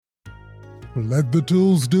Let the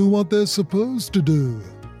tools do what they're supposed to do.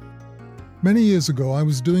 Many years ago, I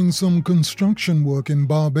was doing some construction work in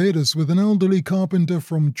Barbados with an elderly carpenter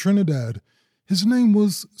from Trinidad. His name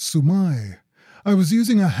was Sumai. I was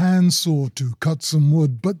using a handsaw to cut some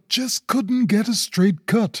wood, but just couldn't get a straight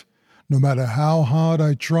cut. No matter how hard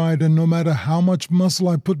I tried and no matter how much muscle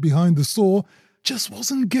I put behind the saw, just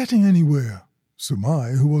wasn't getting anywhere.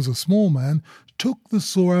 Sumai, who was a small man, took the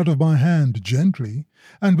saw out of my hand gently,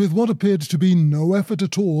 and with what appeared to be no effort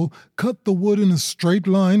at all, cut the wood in a straight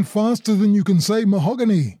line faster than you can say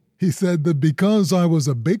mahogany. He said that because I was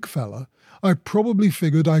a big fella, I probably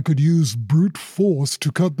figured I could use brute force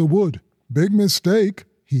to cut the wood. Big mistake,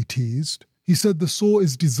 he teased. He said the saw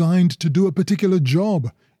is designed to do a particular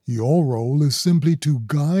job. Your role is simply to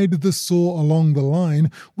guide the saw along the line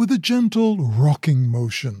with a gentle rocking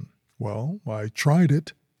motion. Well, I tried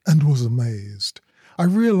it and was amazed. I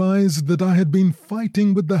realized that I had been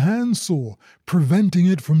fighting with the handsaw, preventing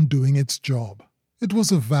it from doing its job. It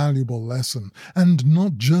was a valuable lesson, and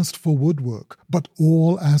not just for woodwork, but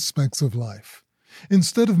all aspects of life.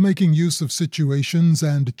 Instead of making use of situations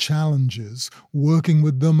and challenges, working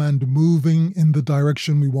with them and moving in the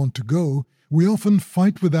direction we want to go, we often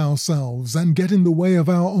fight with ourselves and get in the way of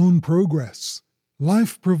our own progress.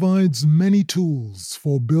 Life provides many tools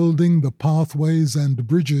for building the pathways and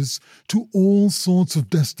bridges to all sorts of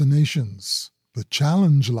destinations. The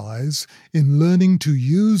challenge lies in learning to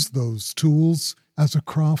use those tools as a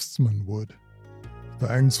craftsman would.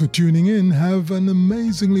 Thanks for tuning in. Have an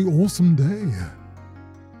amazingly awesome day.